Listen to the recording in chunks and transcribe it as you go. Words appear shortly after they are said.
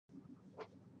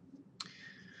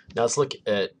Now let's look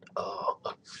at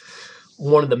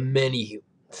one of the many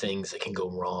things that can go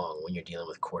wrong when you're dealing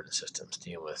with coordinate systems,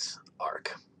 dealing with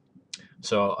Arc.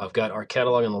 So I've got our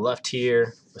catalog on the left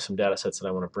here with some data sets that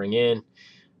I want to bring in,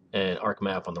 and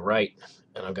ArcMap on the right,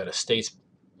 and I've got a states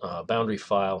boundary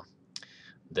file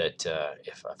that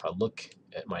if I look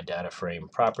at my data frame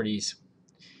properties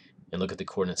and look at the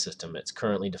coordinate system, it's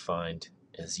currently defined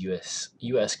as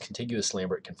US contiguous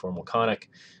Lambert conformal conic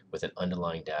with an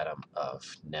underlying datum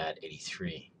of NAD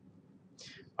 83.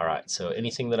 All right, so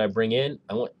anything that I bring in,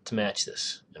 I want to match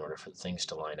this in order for things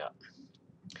to line up.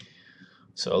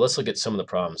 So let's look at some of the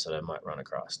problems that I might run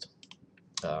across.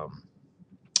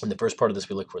 In the first part of this,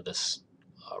 we look where this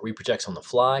reprojects on the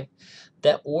fly.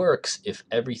 That works if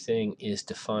everything is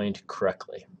defined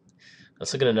correctly.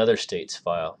 Let's look at another states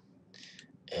file,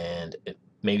 and it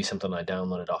may be something I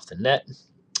downloaded off the net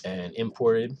and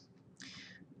imported.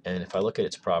 And if I look at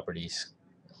its properties,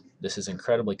 this is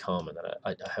incredibly common that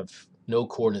I have no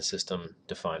coordinate system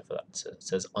defined for that. It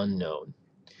says unknown.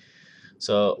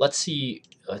 So let's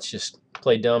just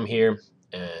play dumb here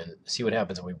and see what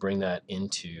happens when we bring that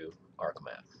into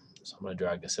ArcMap. So I'm going to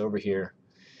drag this over here.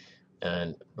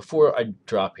 And before I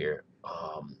drop here,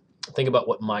 think about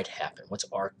what might happen. What's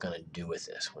Arc going to do with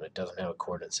this when it doesn't have a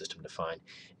coordinate system defined?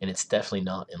 And it's definitely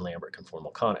not in Lambert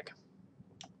conformal conic.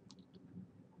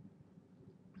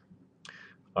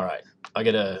 All right, I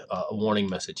get a warning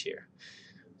message here.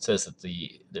 It says that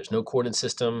there's no coordinate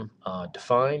system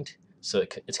defined, so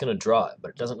it's going to draw it,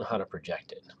 but it doesn't know how to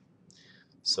project it.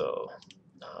 So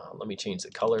let me change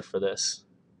the color for this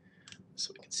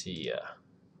so we can see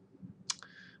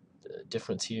the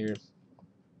difference here.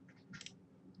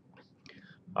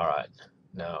 All right,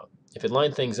 now if it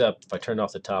lined things up, if I turned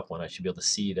off the top one, I should be able to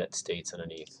see that states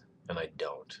underneath, and I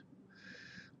don't.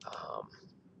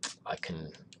 I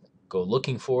can go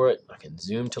looking for it. I can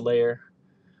zoom to layer,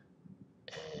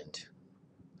 and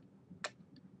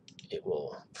it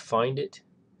will find it.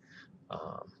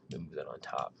 Move that on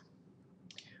top.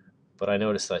 But I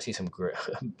noticed that I see some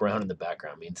brown in the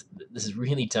background. Means this is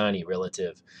really tiny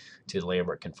relative to the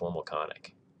Lambert conformal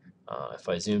conic. If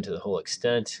I zoom to the whole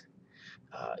extent,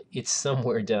 it's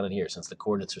somewhere down in here since the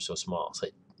coordinates are so small. So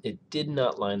it did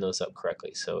not line those up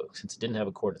correctly. So since it didn't have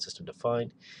a coordinate system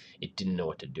defined, it didn't know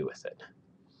what to do with it.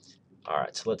 All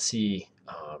right, so let's see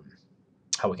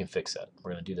how we can fix that.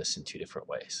 We're going to do this in two different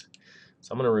ways.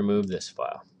 So I'm going to remove this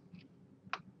file.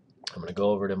 I'm going to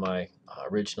go over to my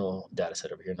original data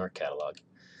set over here in our catalog,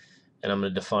 and I'm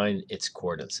going to define its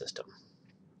coordinate system.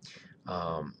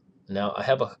 Now I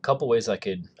have a couple ways I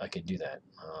could do that.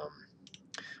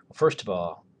 First of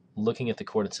all, looking at the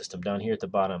coordinate system down here at the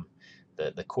bottom,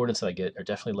 the coordinates that I get are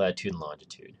definitely latitude and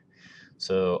longitude.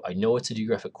 So I know it's a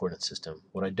geographic coordinate system.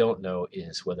 What I don't know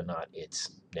is whether or not it's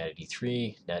NAD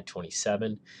 83, NAD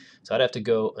 27. So I'd have to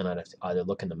go and I'd have to either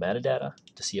look in the metadata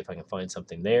to see if I can find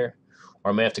something there,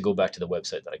 or I may have to go back to the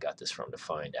website that I got this from to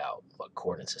find out what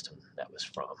coordinate system that was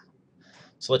from.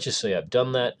 So let's just say I've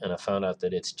done that and I found out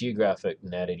that it's geographic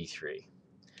NAD 83.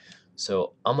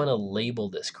 So I'm going to label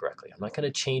this correctly. I'm not going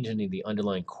to change any of the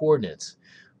underlying coordinates,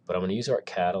 but I'm going to use our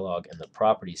catalog and the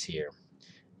properties here,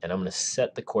 and I'm going to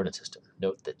set the coordinate system.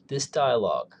 Note that this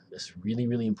dialog, this is really,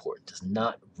 really important, does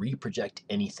not reproject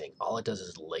anything. All it does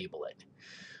is label it.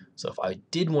 So if I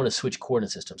did want to switch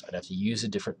coordinate systems, I'd have to use a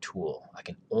different tool. I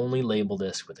can only label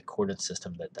this with the coordinate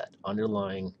system that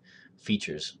underlying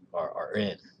features are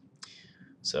in.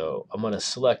 So I'm going to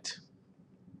select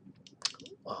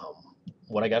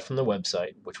what I got from the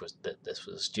website, which was that this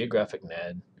was geographic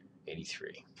NAD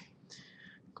 83.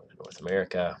 Go to North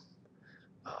America.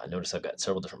 Notice I've got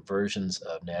several different versions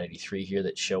of NAD 83 here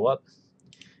that show up.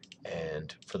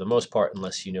 And for the most part,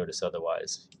 unless you notice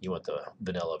otherwise, you want the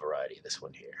vanilla variety, this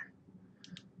one here.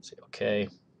 Say OK.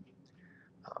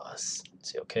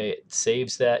 Say OK. It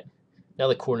saves that. Now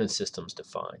the coordinate system's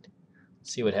defined.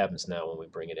 See what happens now when we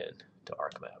bring it in to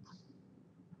ArcMap.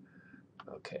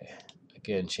 OK.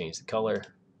 Again, change the color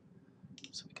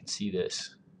so we can see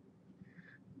this.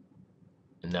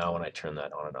 And now when I turn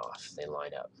that on and off, they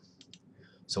line up.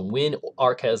 So when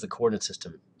Arc has the coordinate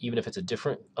system, even if it's a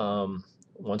different,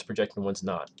 one's projected and one's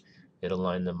not, it'll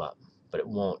line them up, but it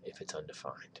won't if it's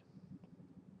undefined.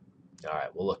 All right,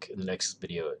 we'll look in the next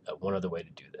video at one other way to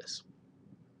do this.